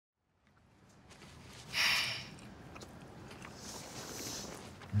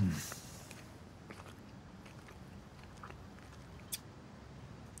A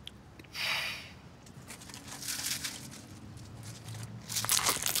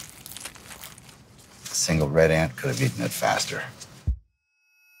single red ant could have eaten it faster.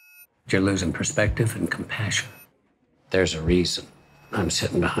 You're losing perspective and compassion. There's a reason I'm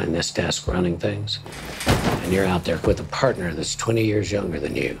sitting behind this desk running things, and you're out there with a partner that's 20 years younger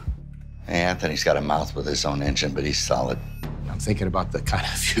than you. Hey, Anthony's got a mouth with his own engine, but he's solid. I'm thinking about the kind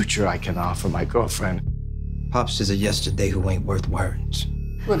of future I can offer my girlfriend. Pops is a yesterday who ain't worth words.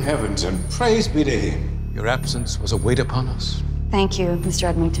 Good heavens and praise be to him. Your absence was a weight upon us. Thank you, Mr.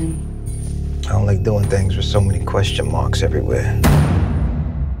 Edmonton. I don't like doing things with so many question marks everywhere.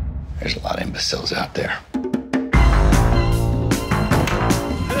 There's a lot of imbeciles out there.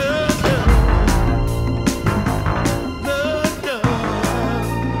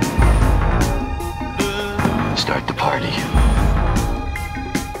 Start the party.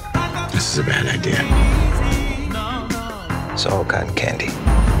 This is a bad idea. It's all cotton candy.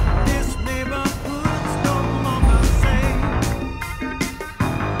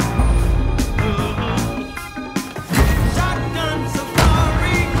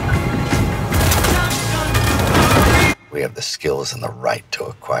 We have the skills and the right to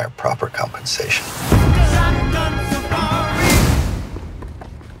acquire proper compensation.